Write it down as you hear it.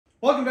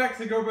Welcome back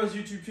to the GoBros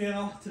YouTube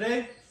channel.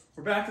 Today,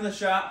 we're back in the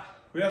shop.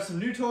 We have some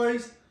new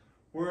toys.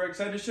 We're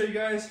excited to show you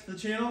guys for the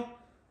channel.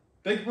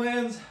 Big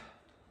plans,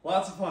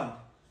 lots of fun.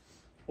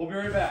 We'll be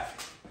right back.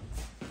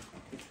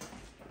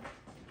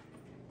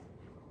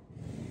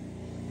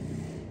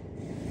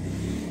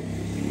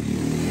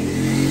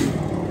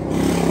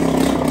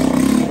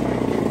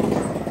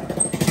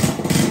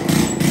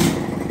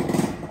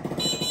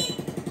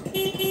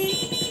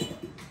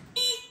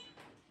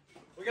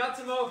 We got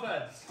some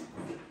mopeds.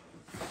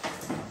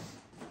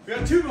 We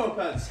got two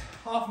mopeds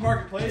off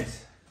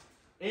Marketplace,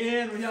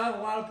 and we have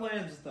a lot of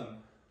plans with them.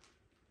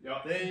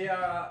 Yep. They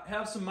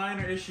have some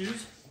minor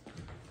issues.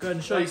 Go ahead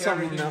and show you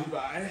some of them now.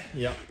 Buy.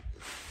 Yep.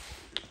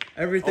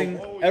 Everything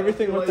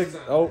with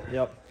the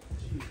yep.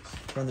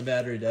 Run the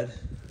battery dead.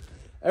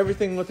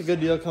 Everything with a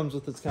good deal comes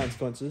with its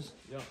consequences.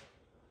 Yep.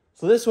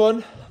 So this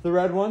one, the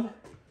red one,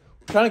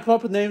 we're trying to come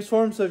up with names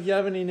for them. So if you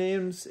have any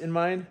names in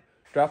mind,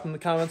 drop them in the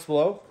comments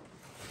below.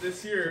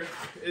 This here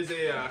is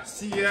a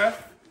CF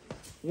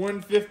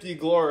 150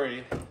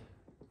 Glory.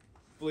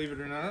 Believe it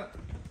or not.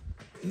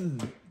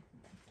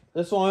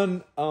 This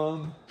one,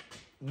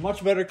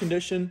 much better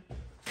condition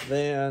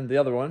than the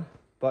other one.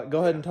 But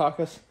go ahead and talk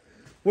us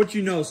what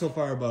you know so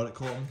far about it,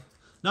 Colton.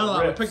 Not a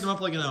lot. We picked them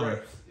up like an hour.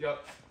 Rips.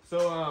 Yep.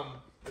 So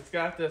it's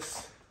got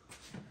this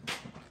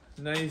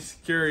nice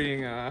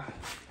carrying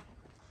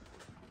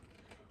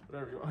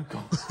whatever you want to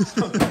call it.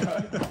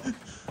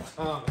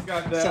 It's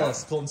got that. Sell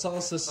us, Colton. Sell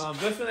us this.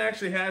 This one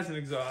actually has an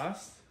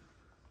exhaust.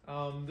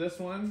 This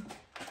one,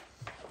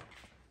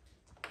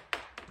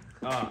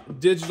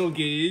 digital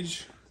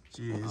gauge.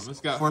 Jeez. It's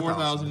got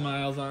 4,000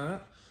 miles on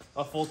it.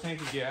 A full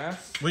tank of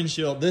gas.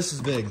 Windshield. This is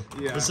big.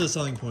 Yeah. This is a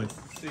selling point.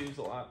 Saves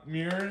a lot.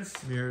 Mirrors.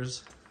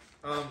 Mirrors.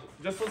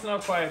 Just listen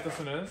how quiet this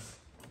one is.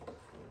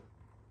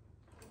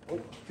 Oh,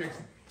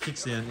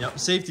 Kickstand. Yep.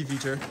 Safety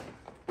feature.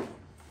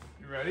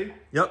 You ready?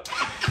 Yep.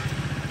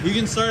 You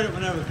can start it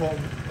whenever,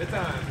 Colton. It's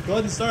on. Go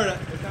ahead and start it.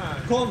 It's on.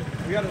 Colton,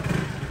 we gotta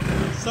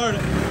start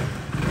it.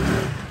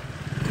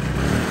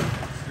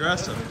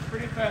 Aggressive. It's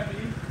pretty peppy.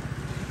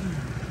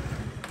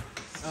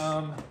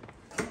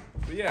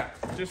 But yeah,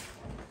 just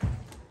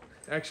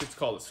actually it's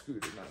called a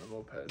scooter, not a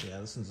moped.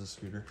 Yeah, this one's a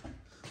scooter.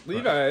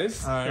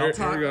 Levi's. All right,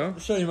 Here we go. I'll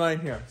show you mine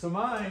here. So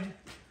mine,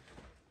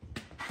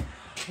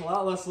 a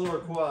lot less lower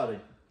quality.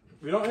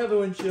 We don't have a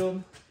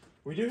windshield.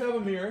 We do have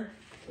a mirror.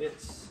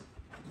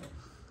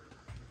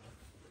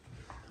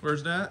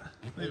 Where's that,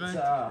 Levi?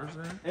 Where's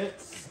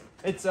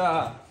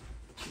that?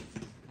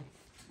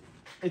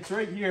 It's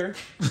right here.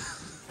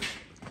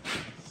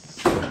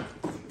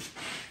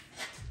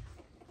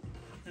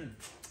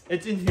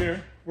 It's in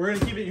here. We're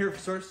gonna keep it here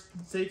for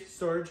safe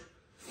storage.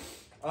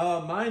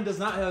 Mine does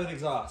not have an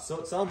exhaust, so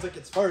it sounds like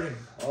it's farting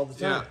all the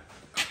time.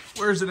 Yeah.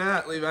 Where's it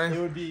at, Levi?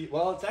 It would be,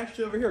 well, it's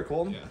actually over here,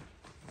 Colton. Yeah.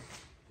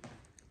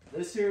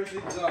 This here is the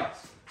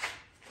exhaust.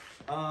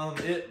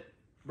 It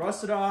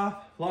rusted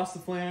off, lost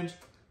the flange,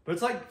 but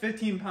it's like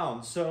 15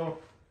 pounds, so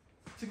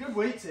it's a good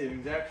weight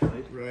savings,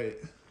 actually. Right.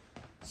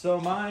 So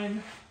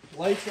mine,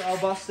 lights are all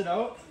busted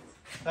out.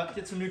 Have to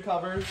get some new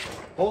covers,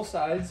 both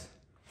sides.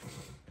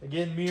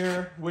 Again,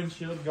 mirror,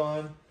 windshield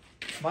gone.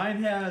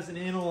 Mine has an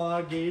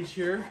analog gauge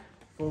here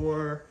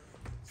for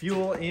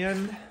fuel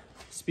and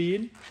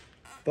speed,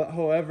 but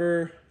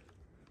however,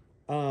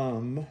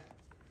 you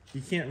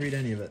can't read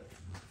any of it.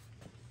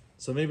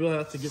 So maybe we'll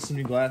have to get some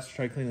new glass to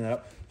try cleaning that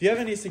up. If you have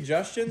any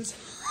suggestions,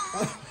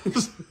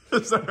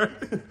 sorry,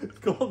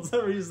 Colton's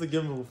never used the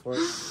gimbal before.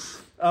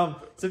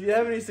 So if you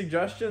have any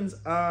suggestions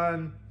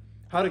on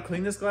how to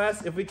clean this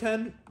glass, if we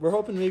can, we're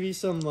hoping maybe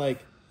some like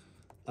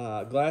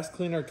glass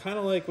cleaner, kind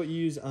of like what you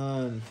use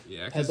on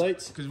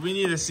headlights. Because we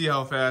need to see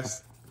how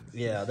fast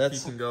he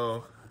can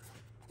go.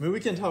 I mean, we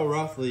can tell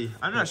roughly.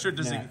 I'm not sure.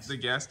 Does the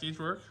gas gauge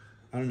work?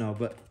 I don't know,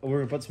 but we're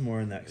gonna put some more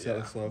in that because that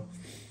looks slow.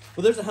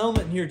 Well, there's a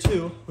helmet in here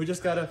too. We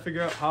just gotta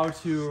figure out how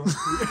to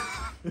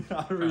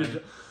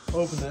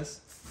open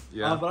this.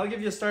 Yeah. But I'll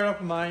give you a start up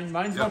of mine.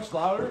 Mine's much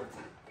louder.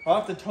 I'll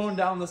have to tone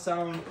down the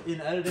sound in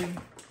editing.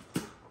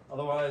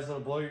 Otherwise, it'll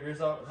blow your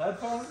ears out with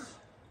headphones.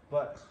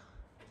 But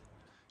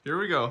here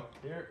we go.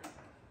 here,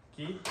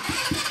 key.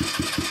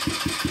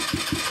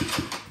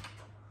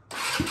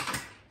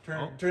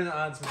 Turn the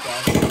on switch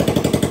off.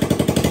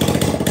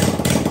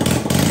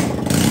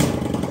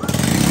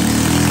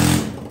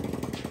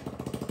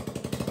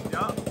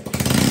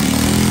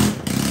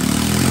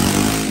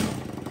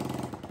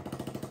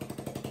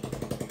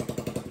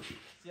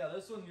 Yeah,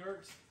 this one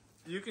works.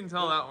 You can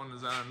tell that one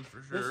is on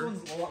for sure. This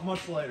one's a lot,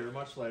 much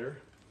lighter.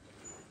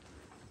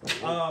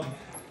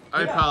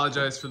 I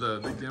apologize for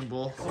the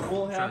gimbal. So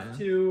we'll have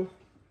to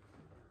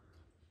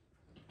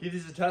give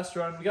these a test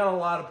run. We got a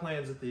lot of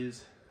plans with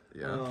these.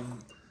 Yeah.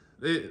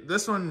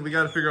 This one we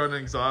got to figure out an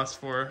exhaust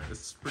for.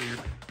 It's pretty.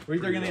 We're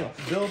either gonna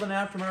build an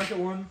aftermarket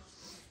one,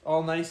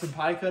 all nice and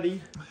pie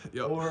cutty,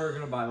 yep, or we're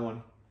gonna buy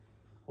one.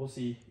 We'll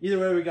see. Either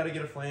way, we got to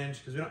get a flange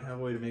because we don't have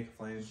a way to make a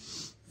flange.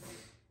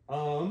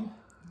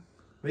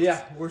 But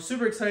yeah, we're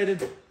super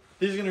excited.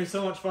 These are gonna be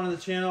so much fun on the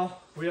channel.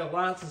 We have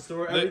lots in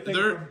store.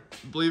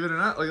 Believe it or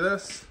not, look at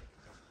this.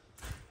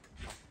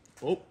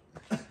 Oh,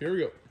 here we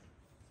go.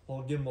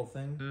 Little gimbal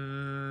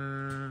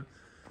thing.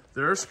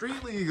 They're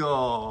street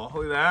legal.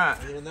 Look at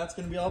that. And that's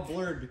going to be all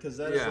blurred because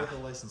that is like a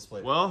license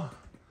plate. Well,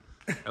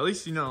 at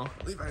least you know.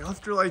 Levi,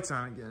 left your lights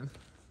on again.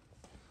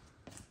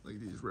 Look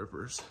at these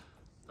rippers.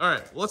 All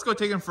right, well, let's go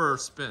take them for a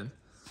spin.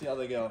 See how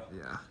they go.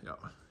 Yeah.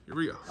 Here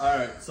we go. All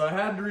right, so I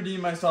had to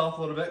redeem myself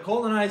a little bit.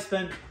 Colton and I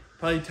spent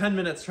probably 10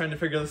 minutes trying to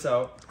figure this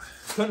out.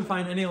 Couldn't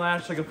find any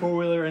latch, like a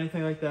four-wheeler or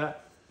anything like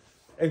that.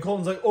 And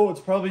Colton's like, oh, it's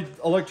probably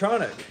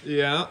electronic.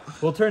 Yeah.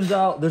 Well, it turns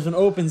out there's an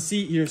open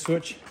seat here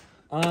switch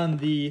on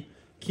the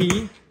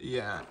key.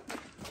 Yeah.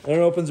 And it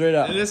opens right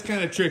up. It is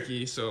kind of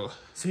tricky, so.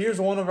 So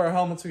here's one of our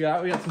helmets we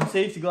got. We got some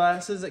safety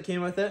glasses that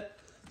came with it.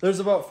 There's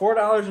about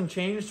 $4 and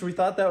change, so we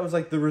thought that was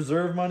like the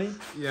reserve money.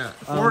 Yeah,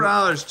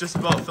 $4 just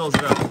about fills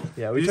it up.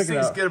 Yeah, we These took it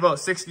things out. get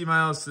about 60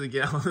 miles to the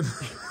gallon.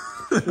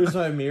 Here's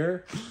my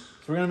mirror. So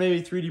we're gonna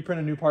maybe 3D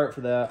print a new part for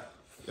that.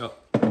 Yep.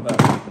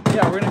 But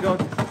yeah, we're gonna go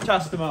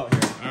test them out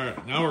here. All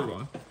right, now we're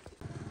going.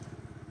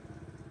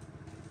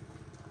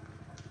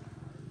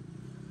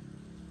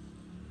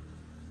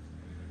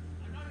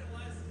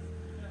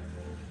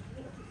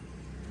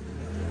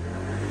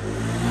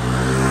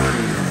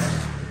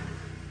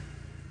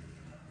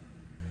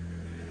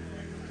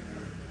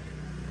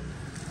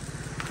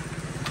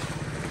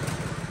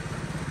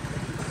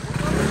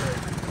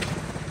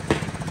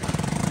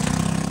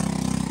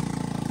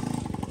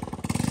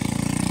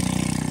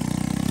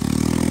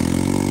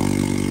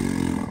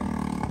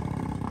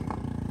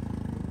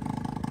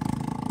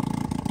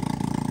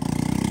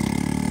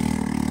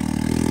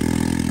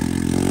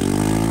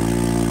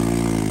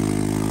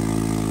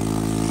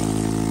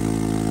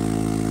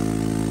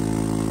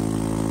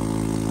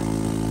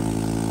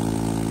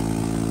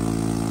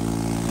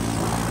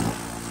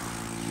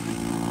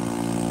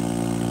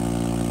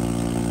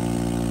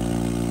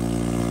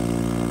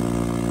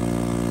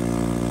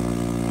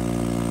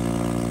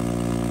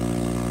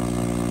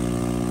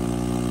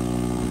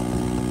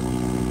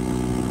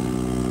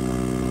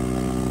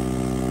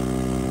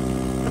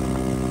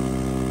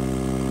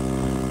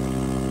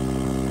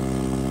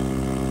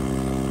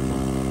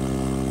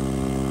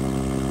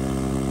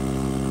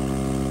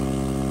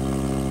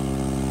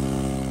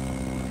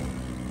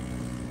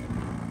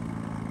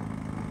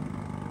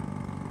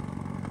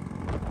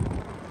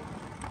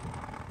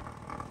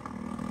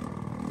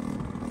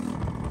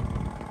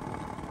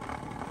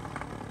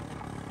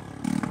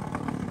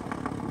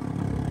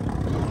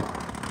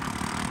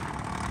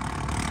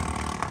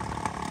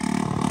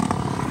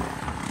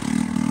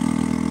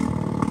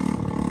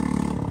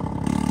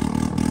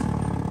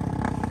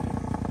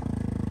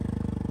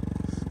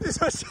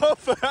 These are so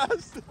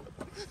fast.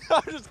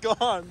 I'm just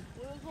gone.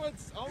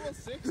 What's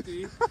almost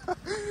 60?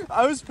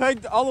 I was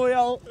pegged all the way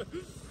out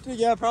to,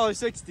 yeah, probably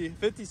 60,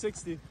 50,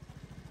 60.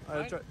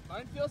 Mine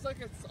feels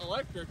like it's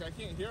electric. I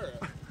can't hear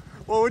it.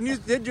 Well, when you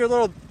did your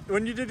little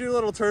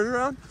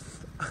turnaround,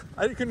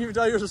 I couldn't even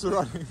tell yours was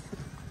running.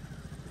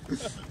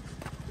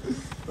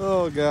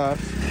 Oh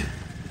gosh.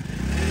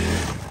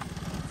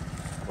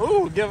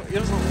 Oh, give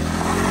us a.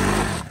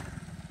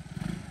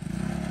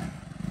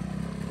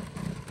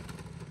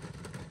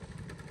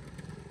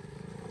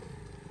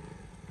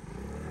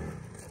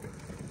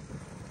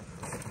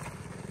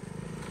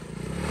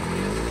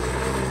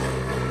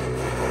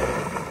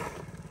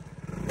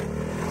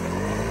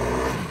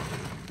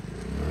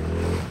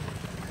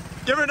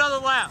 Give her another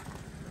lap.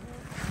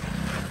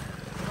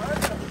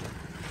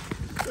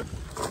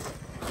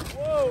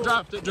 Whoa.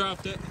 Dropped it.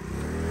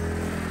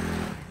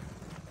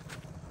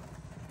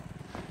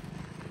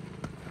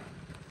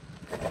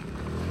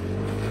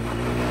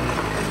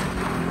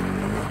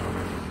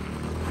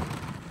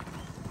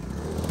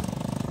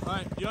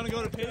 Alright, do you want to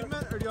go to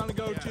pavement or do you want to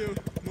go to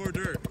more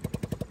dirt?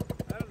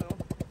 I don't know.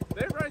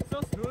 They ride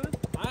so smooth.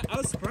 I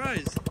was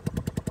surprised.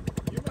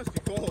 You must be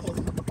cold.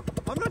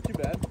 I'm not too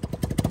bad.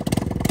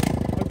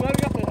 I'm glad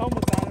we got the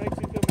helmets on. It makes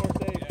me feel more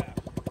safe.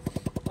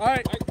 Yeah.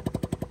 Alright.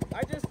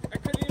 I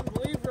couldn't even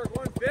believe we're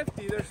going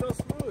 50. They're so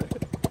smooth.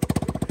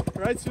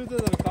 Right smoother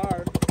than a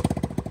car.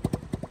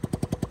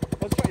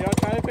 Let's try. You want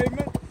to try the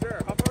pavement?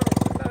 Sure. How far?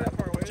 It's not that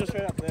far away. Just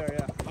right up there,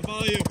 yeah. I'll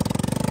follow you.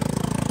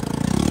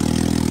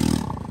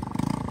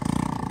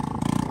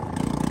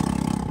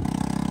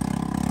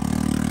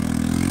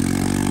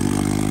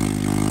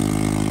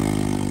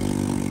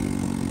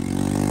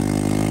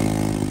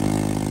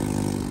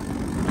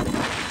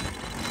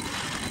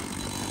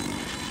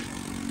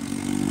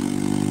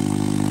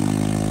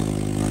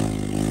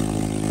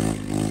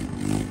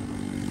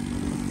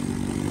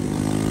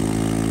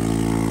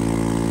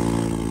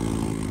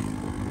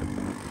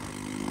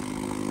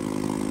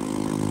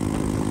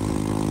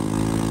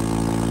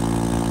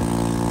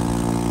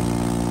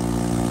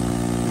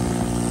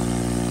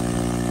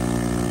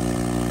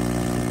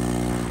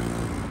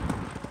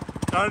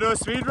 Want to do a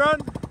speed run?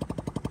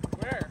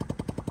 Where?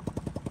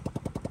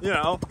 You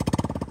know.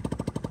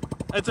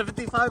 It's a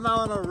 55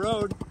 mile an hour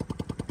road.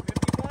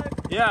 55?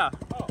 Yeah.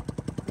 Oh.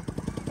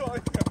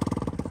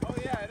 Oh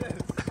yeah, it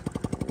is.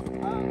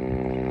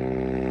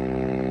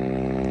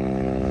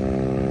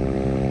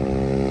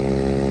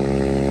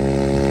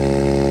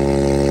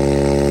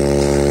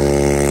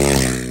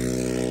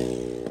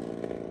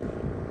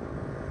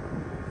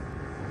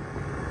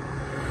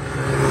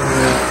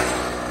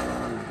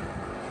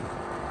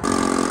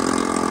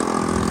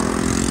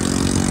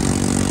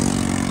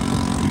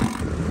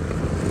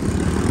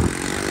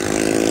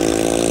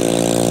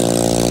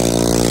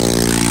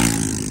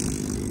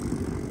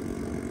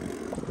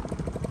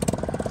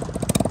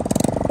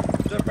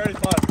 pretty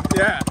fun.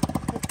 Yeah.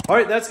 All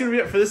right, that's gonna be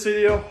it for this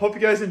video. Hope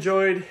you guys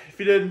enjoyed. If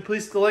you did,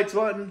 please hit the likes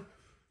button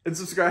and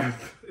subscribe.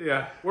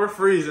 Yeah, we're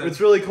freezing. It's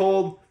really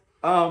cold,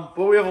 but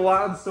we have a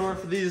lot in store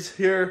for these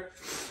here.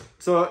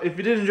 So if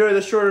you did enjoy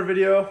this shorter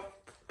video,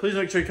 please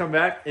make sure you come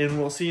back, and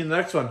we'll see you in the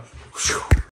next one.